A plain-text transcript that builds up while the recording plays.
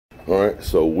All right,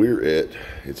 so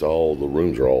it's all, the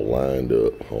rooms are all lined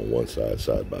up on one side,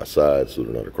 side by side, so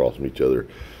they're not across from each other.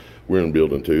 We're in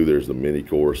building 2. There's the mini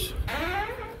course.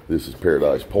 This is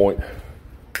Paradise Point.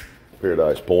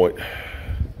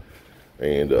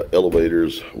 And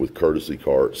elevators with courtesy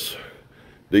carts.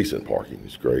 Decent parking,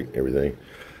 it's great, everything.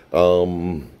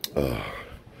 So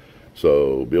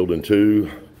building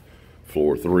 2,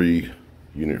 floor 3,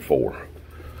 unit 4.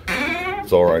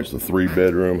 It's all right, it's a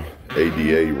 3-bedroom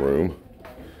ADA room.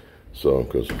 So,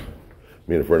 because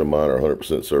me and a friend of mine are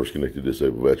 100% service-connected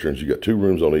disabled veterans. You got 2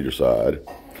 rooms on either side.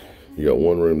 You got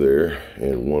 1 room there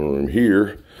and 1 room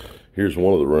here. Here's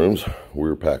one of the rooms. We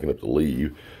were packing up to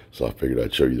leave, so I figured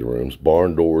I'd show you the rooms.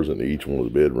 Barn doors in each one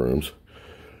of the bedrooms.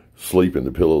 Sleeping,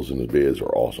 the pillows in the beds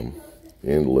are awesome.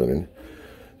 And linen.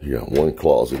 You got 1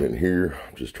 closet in here.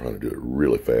 I'm just trying to do it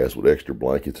really fast with extra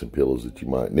blankets and pillows that you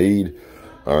might need.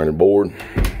 Ironing board.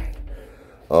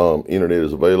 Internet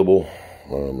is available.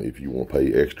 If you want to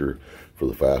pay extra for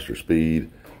the faster speed,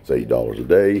 it's $8 a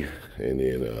day. And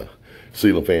then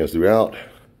ceiling fans throughout.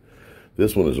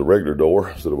 This one is a regular door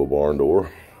instead of a barn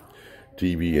door.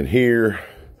 TV in here.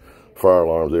 Fire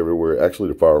alarms everywhere. Actually,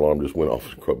 the fire alarm just went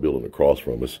off the building across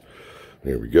from us.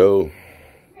 Here we go.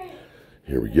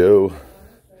 Here we go.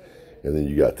 And then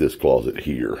you got this closet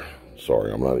here.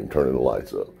 Sorry, I'm not even turning the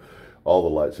lights up. All the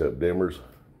lights have dimmers.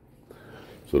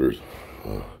 So there's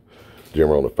a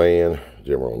dimmer on the fan,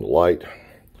 dimmer on the light.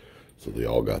 So they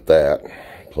all got that.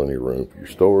 Plenty of room for your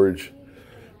storage.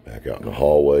 Back out in the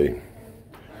hallway.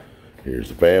 Here's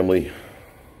the family.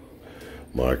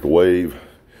 Microwave.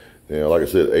 Now, like I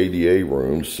said, ADA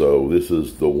rooms. So this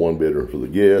is the 1 bedroom for the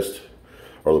guest,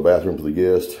 or the bathroom for the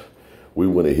guest. We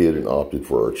went ahead and opted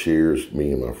for our chairs,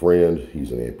 me and my friend.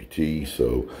 He's an amputee,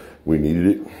 so we needed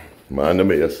it. Mind the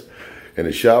mess. And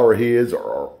the shower heads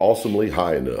are awesomely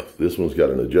high enough. This one's got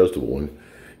an adjustable one.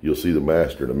 You'll see the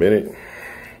master in a minute.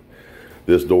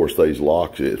 This door stays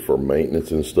locked for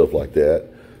maintenance and stuff like that.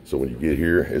 So when you get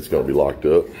here, it's going to be locked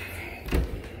up.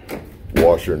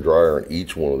 Washer and dryer in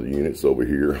each one of the units over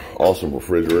here. Awesome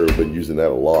refrigerator. I've been using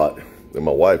that a lot. And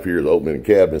my wife here is opening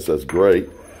cabinets. That's great.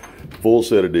 Full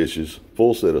set of dishes.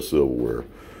 Full set of silverware.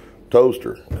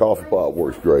 Toaster. Coffee pot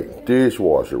works great.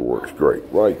 Dishwasher works great.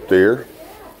 Right there.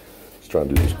 Trying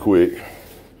to do this quick.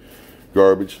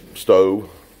 Garbage, stove,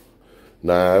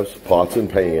 knives, pots and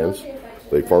pans.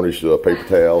 They furnish paper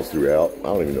towels throughout. I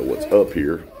don't even know what's up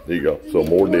here. There you go. So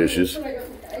more dishes.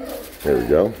 There we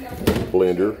go.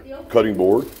 Blender, cutting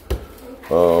board.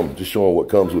 Just showing what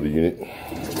comes with the unit.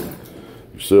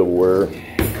 Your silverware,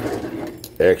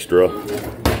 extra,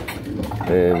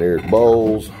 and there's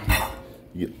bowls.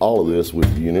 You get all of this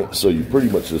with the unit. So you pretty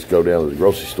much just go down to the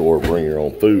grocery store, bring your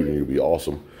own food, and you'll be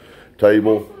awesome.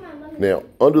 Table. Now,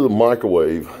 under the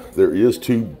microwave, there is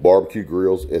 2 barbecue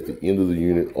grills at the end of the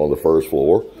unit on the 1st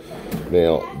floor.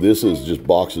 Now, this is just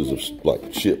boxes of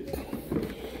like chip,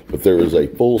 but there is a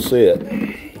full set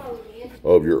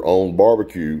of your own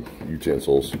barbecue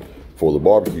utensils for the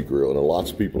barbecue grill, and lots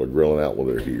of people are grilling out when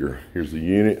they're here. Here's the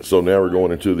unit. So now we're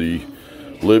going into the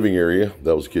living area.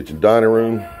 That was kitchen dining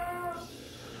room.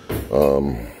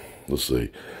 Let's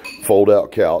see, fold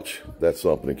out couch. That's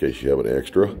something in case you have an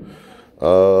extra.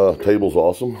 Table's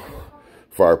awesome.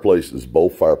 Fireplaces,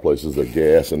 both fireplaces are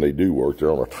gas and they do work.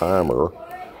 They're on a timer.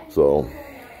 So,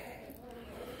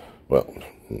 well,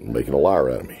 making a liar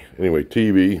out of me. Anyway,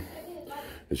 TV.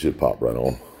 It should pop right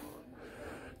on.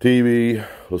 TV,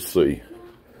 let's see.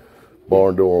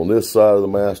 Barn door on this side of the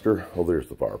master. Oh, there's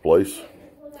the fireplace.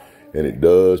 And it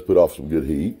does put off some good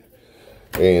heat.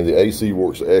 And the AC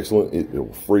works excellent. It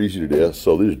will freeze you to death.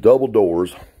 So there's double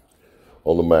doors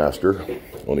on the master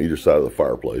on either side of the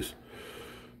fireplace.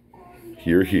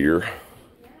 Here.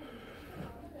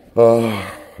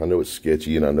 I know it's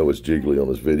sketchy and I know it's jiggly on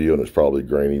this video and it's probably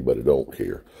grainy, but I don't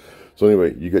care. So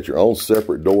anyway, you got your own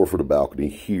separate door for the balcony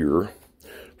here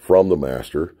from the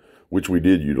master, which we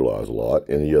did utilize a lot,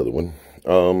 and the other one.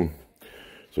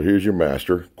 So here's your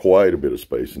master. Quite a bit of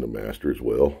space in the master as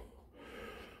well.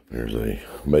 There's a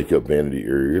makeup vanity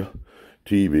area.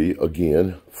 TV,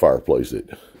 again, fireplace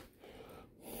that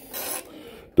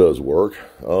does work.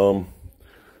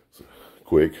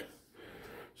 Quick.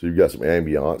 So you've got some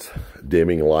ambiance,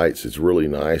 dimming lights. It's really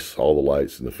nice. All the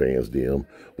lights and the fans dim.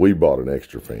 We bought an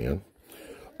extra fan.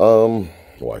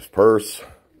 Wife's purse.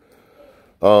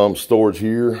 Storage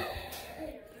here.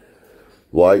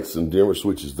 Lights and dimmer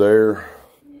switches there.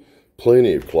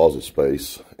 Plenty of closet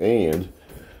space and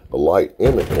a light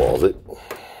in the closet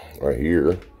right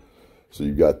here. So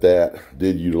you got that.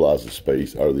 Did utilize the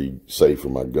space or the safe for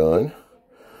my gun.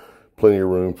 Plenty of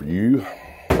room for you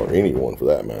or anyone for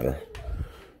that matter.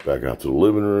 Back out to the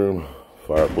living room,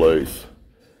 fireplace.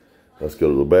 Let's go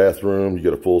to the bathroom. You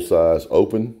get a full size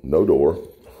open, no door.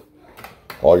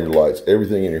 All your lights,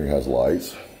 everything in here has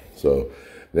lights. So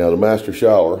now the master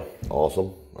shower,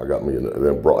 awesome. I got me,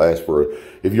 asked for,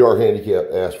 if you are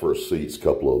handicapped, ask for seats, a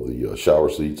couple of the shower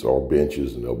seats or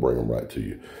benches, and they'll bring them right to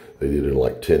you. They did it in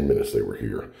like 10 minutes they were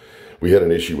here. We had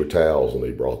an issue with towels, and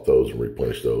they brought those and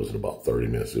replenished those in about 30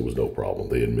 minutes. It was no problem.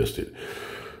 They had missed it.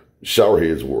 Shower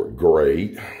heads were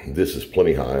great. This is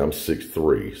plenty high. I'm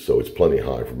 6'3", so it's plenty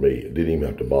high for me. Didn't even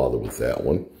have to bother with that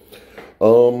one.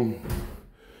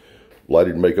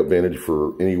 Lighted makeup vanity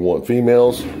for any one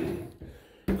females.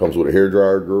 Comes with a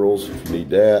hairdryer, girls, if you need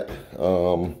that.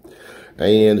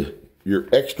 And your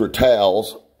extra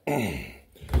towels.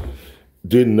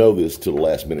 Didn't know this till the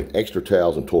last minute. Extra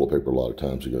towels and toilet paper a lot of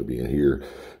times are going to be in here.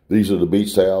 These are the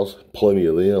beach towels, plenty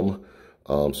of them.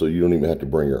 So you don't even have to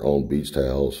bring your own beach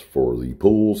towels for the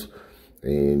pools,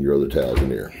 and your other towels in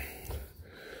there.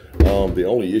 The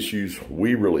only issues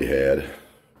we really had,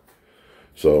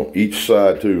 so each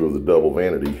side too of the double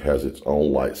vanity has its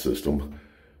own light system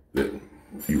that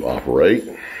you operate.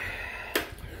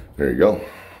 There you go.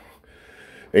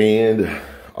 And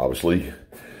obviously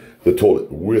the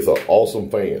toilet with an awesome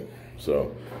fan.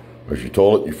 So there's your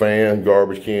toilet, your fan,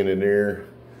 garbage can in there.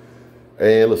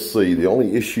 And let's see, the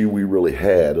only issue we really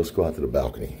had, let's go out to the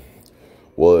balcony,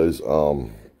 was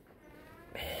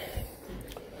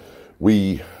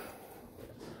we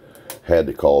had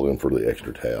to call them for the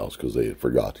extra towels because they had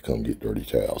forgot to come get dirty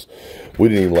towels. We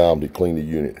didn't even allow them to clean the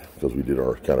unit because we did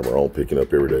our kind of our own picking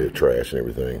up every day of trash and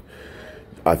everything.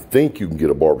 I think you can get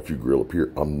a barbecue grill up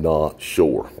here. I'm not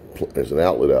sure. There's an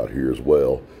outlet out here as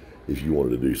well if you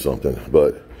wanted to do something.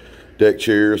 But deck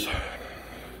chairs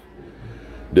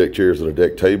and a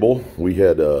deck table. We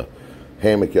had a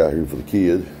hammock out here for the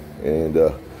kid, and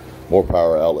more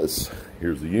power outlets.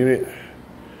 Here's the unit.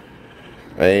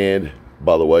 And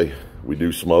by the way, we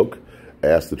do smoke.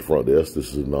 Ask at the front desk. This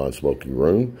is a non-smoking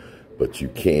room, but you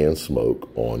can smoke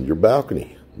on your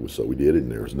balcony. So we did it,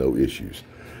 and there was no issues.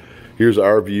 Here's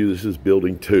our view. This is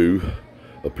building 2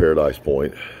 of Paradise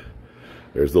Point.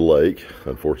 There's the lake.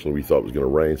 Unfortunately, we thought it was going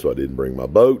to rain, so I didn't bring my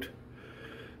boat.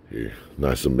 Here,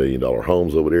 nice $1 million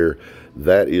homes over there.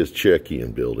 That is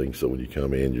check-in building. So when you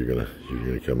come in, you're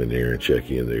gonna come in there and check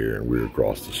in there, and we're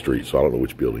across the street. So I don't know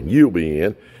which building you'll be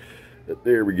in. But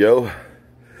there we go.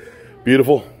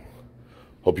 Beautiful.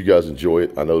 Hope you guys enjoy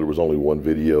it. I know there was only one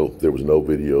video. There was no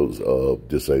videos of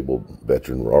disabled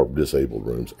veteran or disabled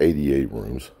rooms, ADA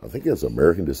rooms. I think that's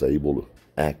American Disabled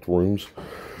Act rooms.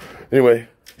 Anyway,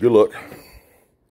 good luck.